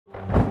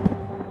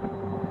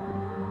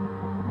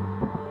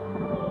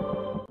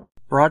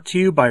Brought to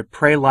you by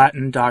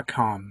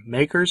PrayLatin.com,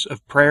 makers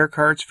of prayer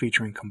cards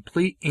featuring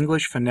complete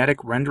English phonetic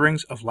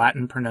renderings of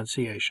Latin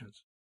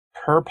pronunciations.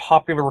 Per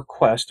popular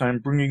request, I am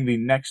bringing the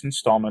next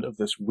installment of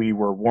this We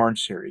Were Warned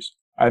series.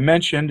 I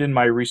mentioned in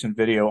my recent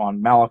video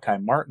on Malachi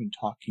Martin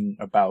talking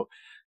about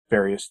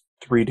various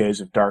 3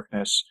 days of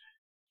darkness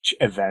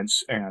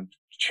events and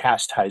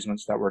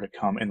chastisements that were to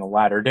come in the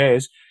latter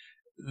days,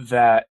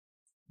 that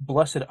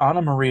Blessed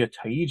Anna Maria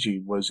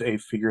Taigi was a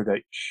figure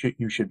that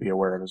you should be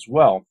aware of as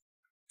well.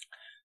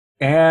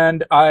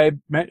 And I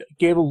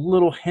gave a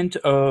little hint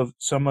of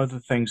some of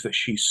the things that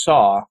she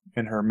saw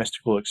in her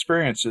mystical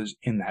experiences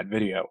in that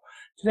video.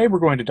 Today we're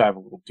going to dive a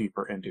little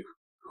deeper into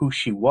who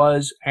she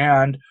was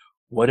and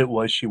what it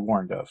was she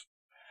warned of.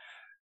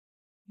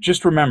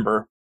 Just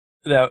remember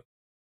that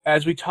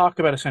as we talk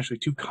about essentially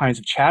two kinds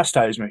of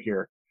chastisement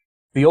here,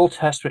 the Old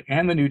Testament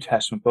and the New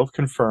Testament both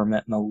confirm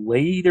that in the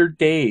later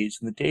days,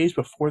 in the days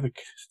before the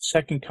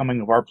second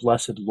coming of our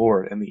blessed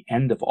Lord and the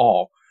end of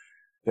all,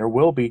 there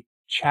will be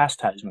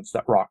chastisements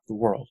that rock the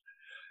world.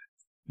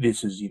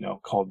 This is,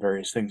 called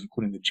various things,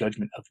 including the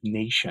judgment of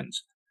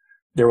nations.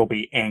 There will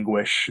be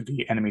anguish,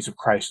 the enemies of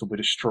Christ will be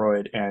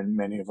destroyed, and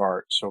many of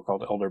our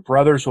so-called elder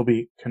brothers will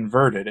be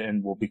converted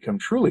and will become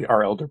truly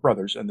our elder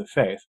brothers in the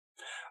faith.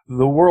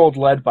 The world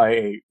led by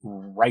a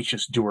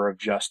righteous doer of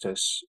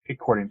justice,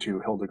 according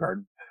to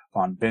Hildegard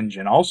von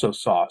Bingen, also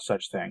saw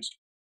such things,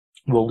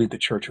 will lead the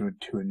church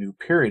into a new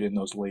period in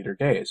those later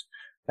days.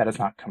 That has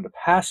not come to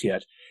pass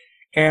yet.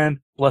 And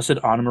Blessed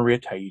Anna Maria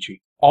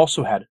Taigi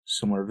also had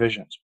similar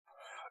visions.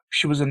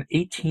 She was in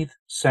 18th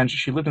century.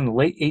 She lived in the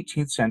late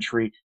 18th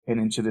century and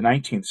into the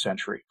 19th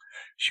century.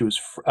 She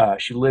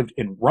lived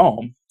in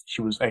Rome.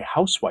 She was a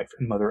housewife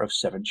and mother of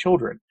 7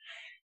 children.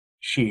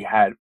 She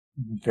had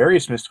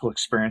various mystical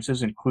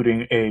experiences,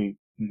 including a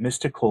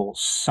mystical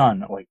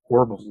sun, like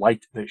orb of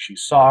light that she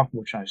saw,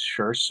 which I'm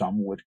sure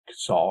some would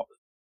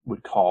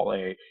call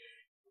a,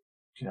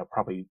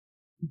 probably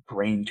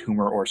brain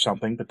tumor or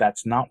something, but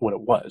that's not what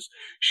it was.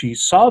 She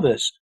saw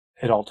this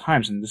at all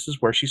times, and this is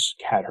where she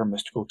had her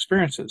mystical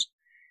experiences.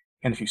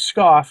 And if you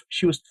scoff,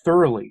 she was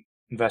thoroughly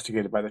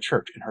investigated by the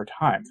church in her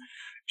time.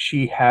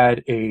 She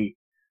had a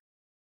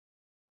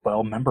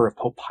member of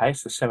Pope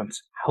Pius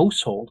VII's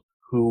household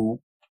who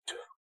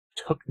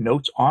took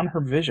notes on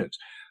her visions,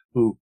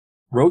 who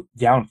wrote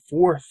down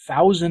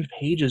 4,000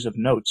 pages of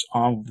notes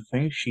on the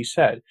things she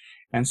said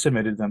and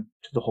submitted them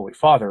to the Holy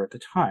Father at the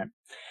time.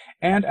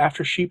 And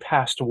after she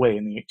passed away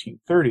in the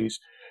 1830s,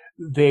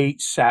 they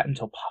sat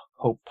until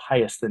Pope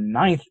Pius IX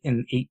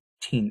in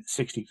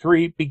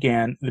 1863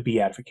 began the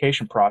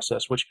beatification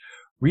process, which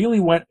really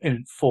went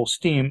in full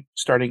steam,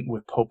 starting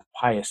with Pope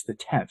Pius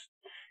X.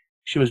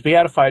 She was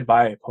beatified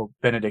by Pope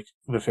Benedict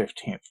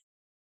XV.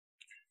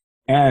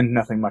 And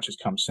nothing much has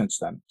come since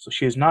then. So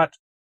she is not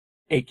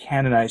a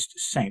canonized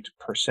saint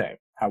per se.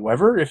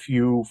 However, if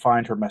you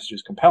find her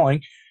messages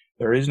compelling,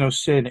 there is no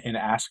sin in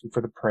asking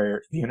for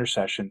the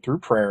intercession through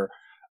prayer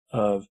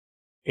of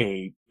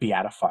a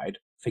beatified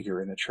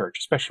figure in the church,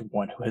 especially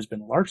one who has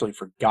been largely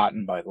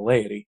forgotten by the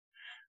laity.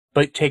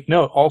 But take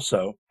note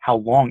also how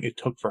long it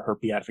took for her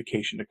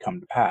beatification to come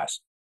to pass.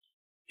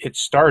 It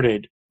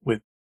started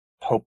with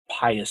Pope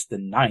Pius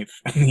IX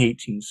in the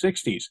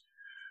 1860s.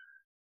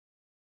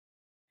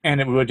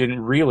 And it didn't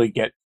really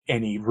get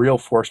any real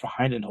force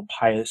behind it until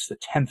Pius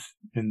X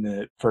in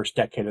the first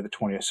decade of the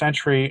 20th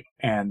century,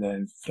 and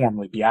then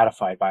formally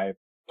beatified by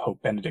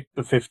Pope Benedict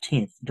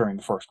XV during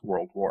the First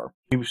World War.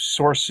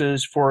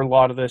 Sources for a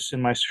lot of this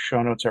in my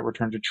show notes at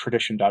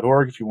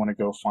returntotradition.org if you want to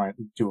go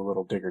do a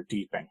little digger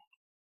deeping.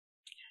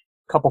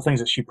 A couple things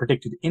that she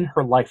predicted in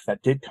her life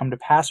that did come to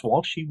pass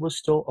while she was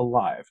still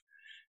alive.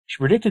 She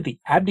predicted the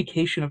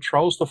abdication of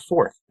Charles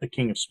IV, the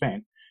King of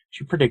Spain.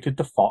 She predicted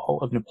the fall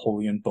of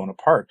Napoleon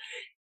Bonaparte,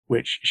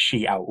 which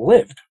she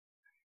outlived.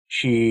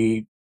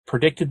 She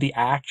predicted the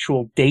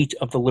actual date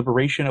of the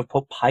liberation of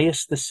Pope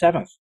Pius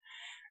VII.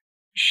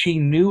 She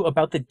knew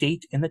about the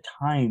date and the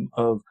time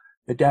of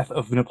the death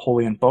of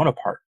Napoleon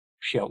Bonaparte.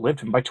 She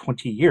outlived him by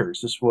 20 years.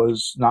 This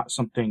was not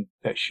something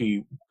that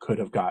she could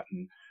have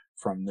gotten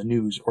from the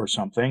news or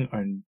something,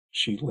 and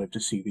she lived to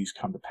see these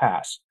come to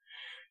pass.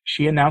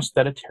 She announced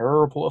that a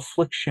terrible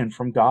affliction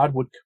from God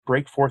would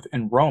break forth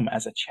in Rome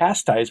as a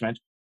chastisement,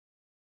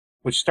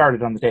 which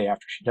started on the day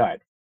after she died,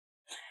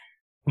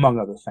 among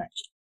other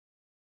things.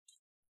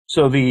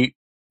 So the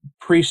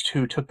priest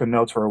who took the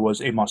notes for her was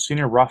a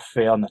Monsignor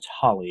Raphael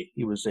Natali.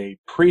 He was a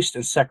priest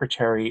and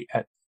secretary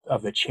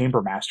of the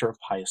chamber master of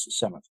Pius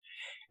VII.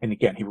 And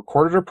again, he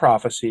recorded her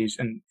prophecies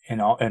and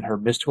her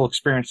mystical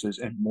experiences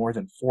in more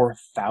than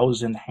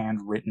 4,000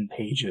 handwritten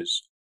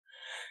pages.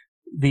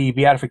 The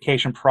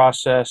beatification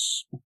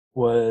process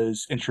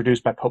was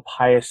introduced by Pope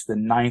Pius IX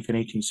in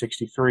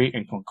 1863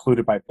 and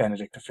concluded by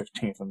Benedict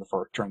XV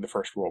during the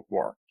First World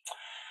War.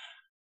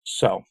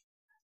 So,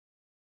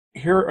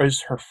 here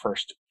is her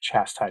first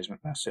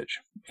chastisement message.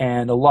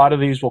 And a lot of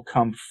these will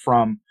come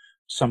from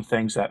some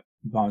things that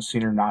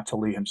Monsignor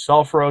Natali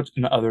himself wrote,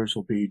 and others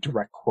will be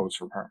direct quotes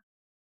from her.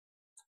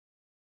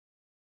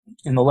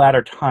 In the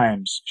latter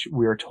times,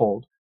 we are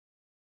told,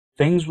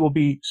 Things will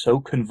be so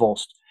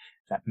convulsed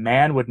that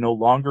man would no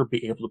longer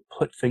be able to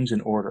put things in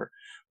order,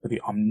 but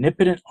the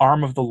omnipotent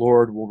arm of the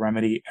Lord will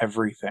remedy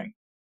everything.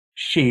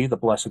 She, the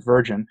Blessed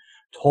Virgin,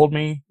 told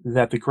me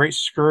that the great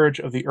scourge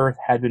of the earth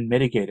had been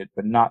mitigated,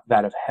 but not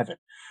that of heaven,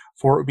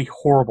 for it would be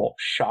horrible,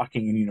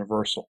 shocking, and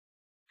universal.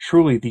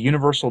 Truly, the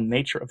universal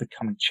nature of the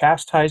coming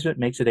chastisement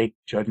makes it a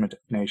judgment of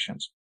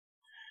nations.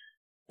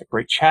 The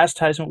great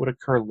chastisement would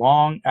occur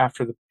long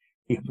after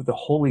the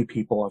holy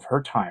people of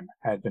her time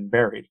had been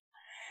buried.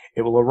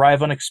 It will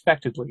arrive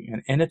unexpectedly,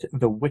 and in it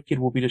the wicked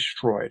will be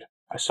destroyed.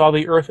 I saw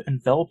the earth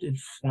enveloped in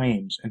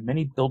flames, and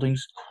many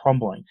buildings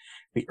crumbling.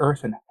 The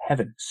earth and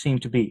heaven seem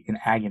to be in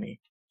agony.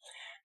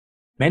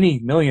 Many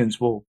millions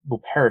will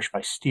perish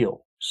by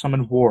steel, some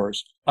in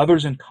wars,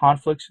 others in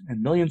conflicts,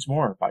 and millions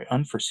more by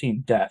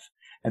unforeseen death,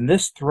 and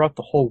this throughout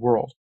the whole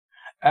world.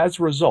 As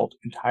a result,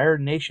 entire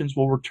nations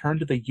will return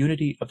to the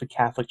unity of the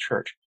Catholic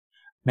Church.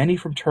 Many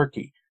from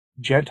Turkey,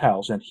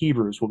 Gentiles, and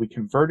Hebrews will be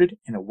converted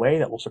in a way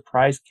that will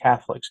surprise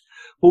Catholics,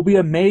 who will be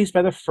amazed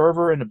by the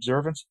fervor and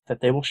observance that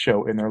they will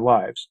show in their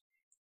lives.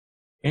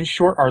 In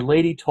short, Our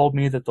Lady told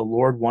me that the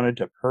Lord wanted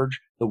to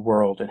purge the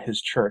world and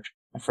His Church,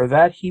 and for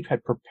that He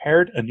had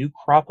prepared a new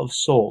crop of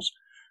souls,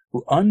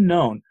 who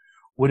unknown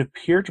would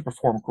appear to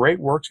perform great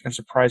works and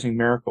surprising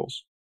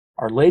miracles.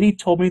 Our Lady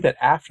told me that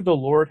after the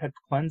Lord had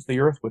cleansed the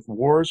earth with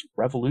wars,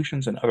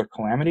 revolutions, and other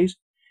calamities,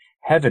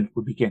 heaven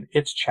would begin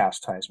its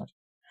chastisement.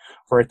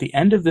 For at the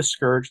end of this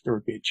scourge there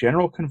would be a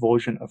general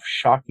convulsion of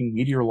shocking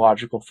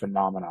meteorological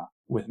phenomena,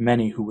 with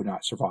many who would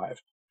not survive.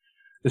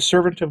 The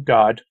servant of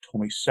God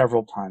told me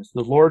several times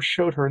that the Lord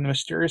showed her in the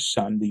mysterious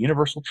sun the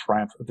universal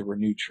triumph of the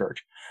renewed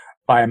church,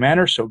 by a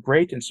manner so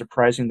great and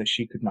surprising that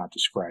she could not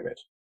describe it.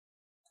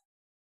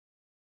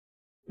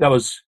 That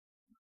was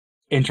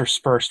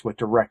interspersed with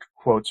direct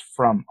quotes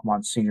from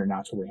Monsignor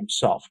Natoli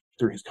himself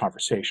through his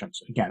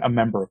conversations, again, a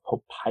member of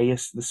Pope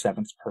Pius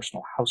VII's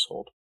personal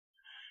household.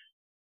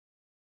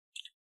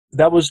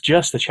 That was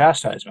just the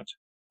chastisement.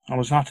 It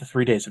was not the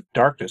 3 days of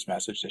darkness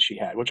message that she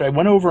had, which I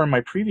went over in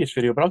my previous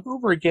video, but I'll go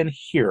over again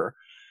here.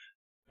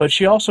 But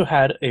she also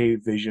had a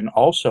vision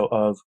also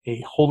of a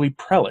holy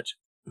prelate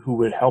who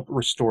would help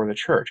restore the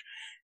church.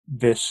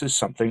 This is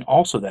something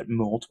also that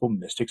multiple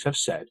mystics have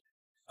said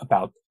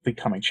about the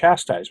coming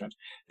chastisement,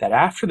 that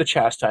after the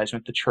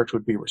chastisement, the church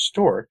would be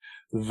restored.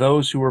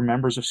 Those who were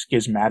members of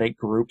schismatic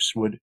groups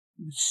would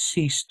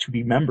cease to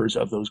be members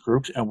of those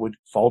groups and would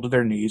fall to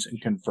their knees and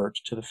convert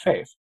to the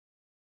faith,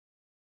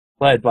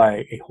 led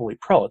by a holy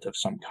prelate of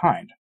some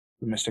kind.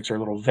 The mystics are a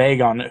little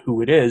vague on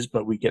who it is,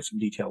 but we get some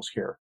details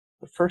here.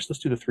 But first, let's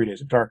do the 3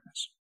 days of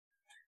darkness.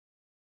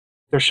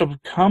 There shall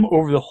come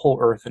over the whole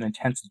earth an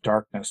intense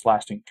darkness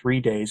lasting 3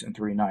 days and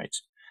 3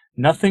 nights.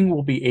 Nothing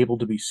will be able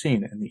to be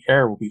seen, and the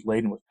air will be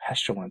laden with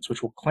pestilence,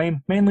 which will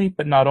claim mainly,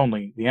 but not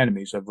only, the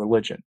enemies of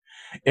religion.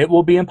 It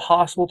will be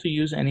impossible to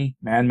use any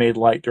man-made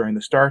light during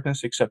this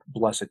darkness except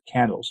blessed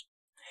candles.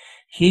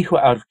 He who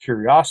out of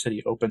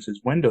curiosity opens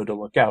his window to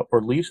look out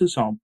or leaves his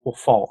home will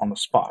fall on the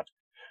spot.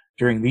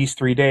 During these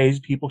 3 days,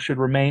 people should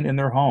remain in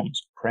their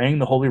homes, praying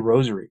the Holy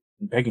Rosary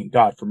and begging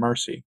God for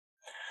mercy.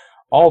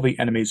 All the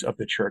enemies of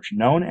the Church,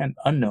 known and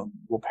unknown,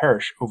 will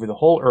perish over the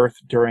whole earth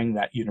during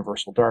that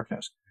universal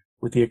darkness,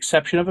 with the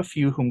exception of a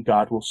few whom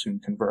God will soon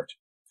convert.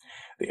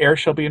 The air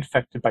shall be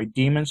infected by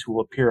demons who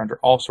will appear under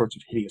all sorts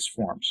of hideous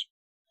forms.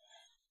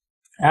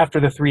 After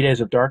the 3 days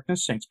of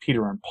darkness, Saints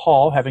Peter and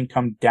Paul, having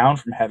come down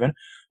from heaven,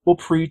 will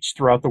preach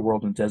throughout the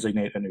world and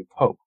designate a new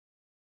pope.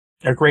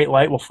 A great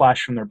light will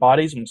flash from their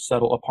bodies and will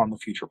settle upon the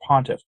future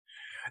pontiff.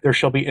 There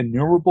shall be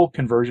innumerable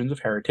conversions of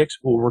heretics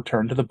who will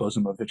return to the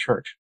bosom of the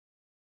Church.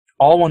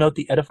 All will note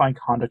the edifying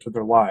conduct of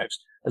their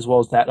lives, as well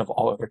as that of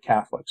all other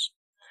Catholics.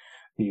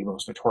 The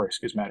most notorious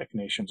schismatic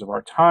nations of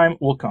our time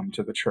will come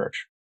to the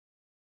Church.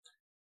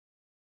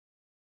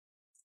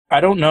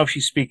 I don't know if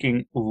she's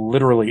speaking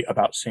literally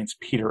about Saints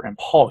Peter and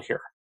Paul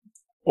here,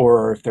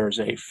 or if there's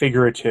a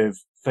figurative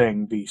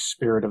thing, the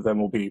spirit of them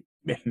will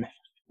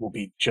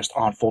be just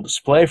on full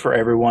display for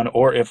everyone,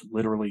 or if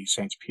literally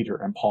Saints Peter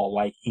and Paul,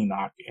 like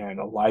Enoch and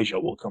Elijah,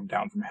 will come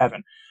down from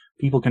heaven.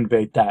 People can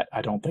debate that.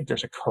 I don't think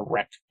there's a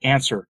correct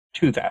answer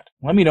to that.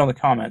 Let me know in the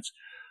comments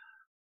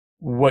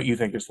what you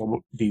think is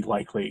the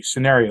likely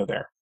scenario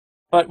there.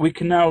 But we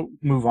can now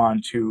move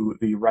on to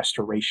the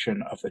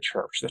restoration of the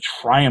church, the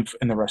triumph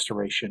in the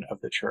restoration of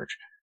the church.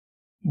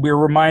 We're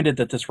reminded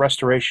that this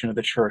restoration of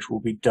the church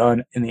will be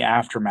done in the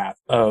aftermath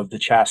of the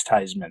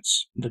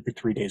chastisements, the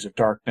 3 days of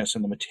darkness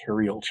and the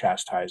material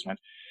chastisement.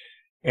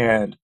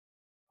 And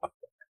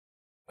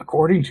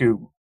according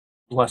to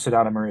Blessed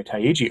Anna Maria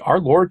Taigi, our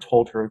Lord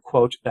told her,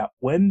 quote, that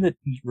when the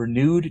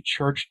renewed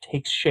church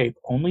takes shape,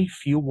 only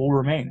few will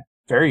remain,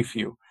 very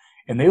few,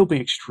 and they will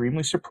be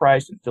extremely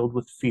surprised and filled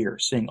with fear,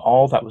 seeing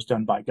all that was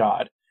done by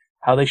God,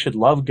 how they should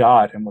love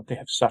God and what they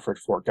have suffered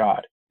for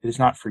God. It is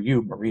not for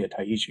you, Maria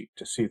Taigi,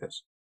 to see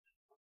this.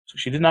 So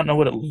she did not know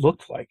what it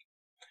looked like.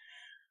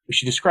 But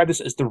she described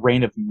this as the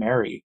reign of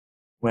Mary,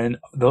 when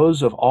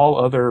those of all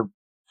other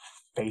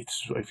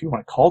faiths, if you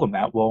want to call them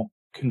that, will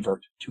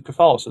convert to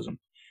Catholicism.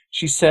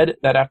 She said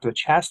that after the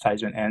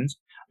chastisement ends,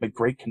 amid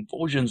great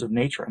convulsions of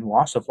nature and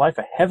loss of life,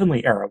 a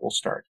heavenly era will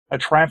start, a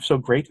triumph so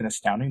great and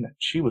astounding that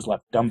she was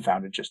left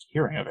dumbfounded just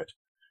hearing of it.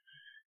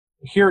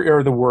 Here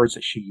are the words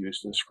that she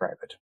used to describe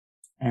it.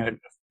 And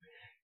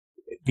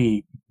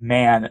the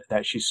man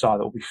that she saw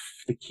that will be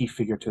the key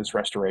figure to this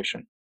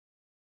restoration.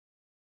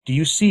 Do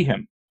you see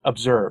him?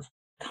 Observe.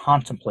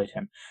 Contemplate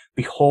him.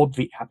 Behold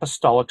the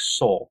apostolic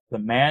soul, the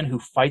man who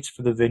fights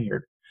for the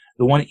vineyard,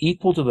 the one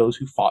equal to those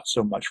who fought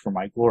so much for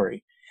my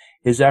glory.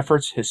 His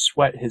efforts, his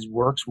sweat, his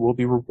works will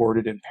be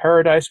rewarded in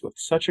paradise with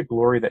such a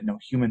glory that no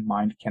human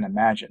mind can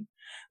imagine.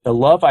 The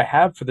love I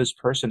have for this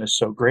person is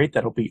so great that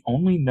it will be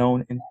only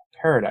known in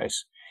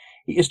paradise.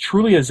 He is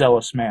truly a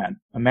zealous man,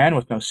 a man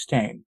with no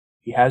stain.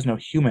 He has no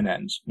human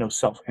ends, no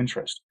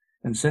self-interest,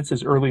 and since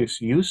his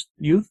earliest youth,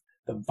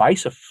 the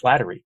vice of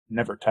flattery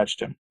never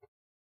touched him.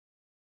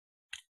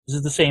 This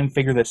is the same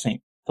figure that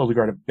St.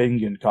 Hildegard of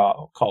Bingen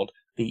called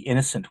the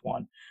innocent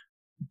one,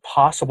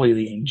 possibly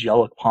the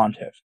angelic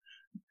pontiff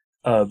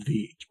of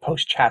the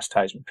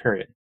post-chastisement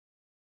period.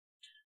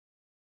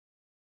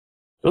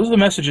 Those are the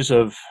messages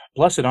of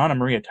Blessed Anna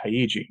Maria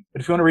Taigi.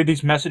 But if you want to read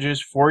these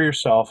messages for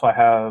yourself, I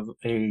have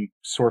a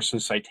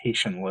sources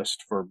citation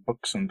list for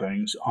books and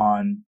things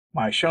on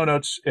my show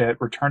notes at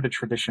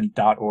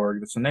returntotradition.org.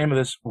 That's the name of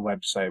this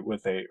website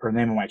or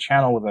name of my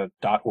channel with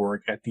a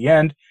 .org at the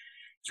end.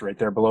 It's right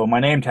there below my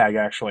name tag,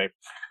 actually.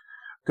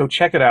 Go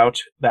check it out.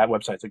 That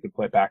website's a good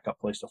backup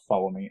place to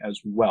follow me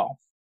as well.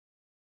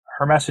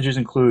 Her messages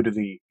include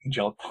the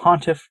angelic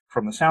pontiff,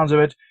 from the sounds of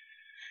it,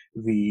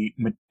 the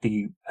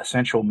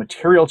essential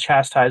material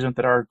chastisement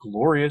that our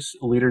glorious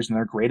leaders in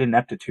their great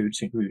ineptitude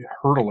seem to be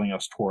hurtling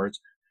us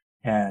towards,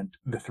 and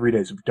the 3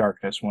 days of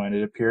darkness, when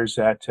it appears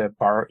that, to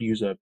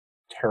use a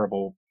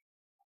terrible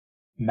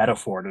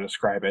metaphor to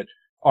describe it,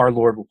 our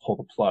Lord will pull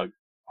the plug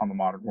on the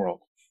modern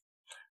world.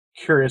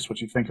 Curious what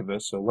you think of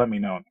this, so let me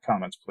know in the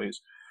comments,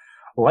 please.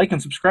 Like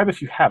and subscribe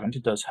if you haven't.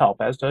 It does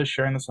help, as does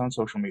sharing this on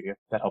social media.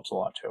 That helps a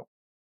lot, too.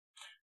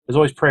 As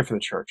always, pray for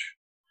the Church.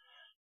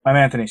 I'm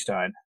Anthony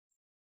Stein.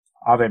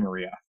 Ave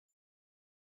Maria.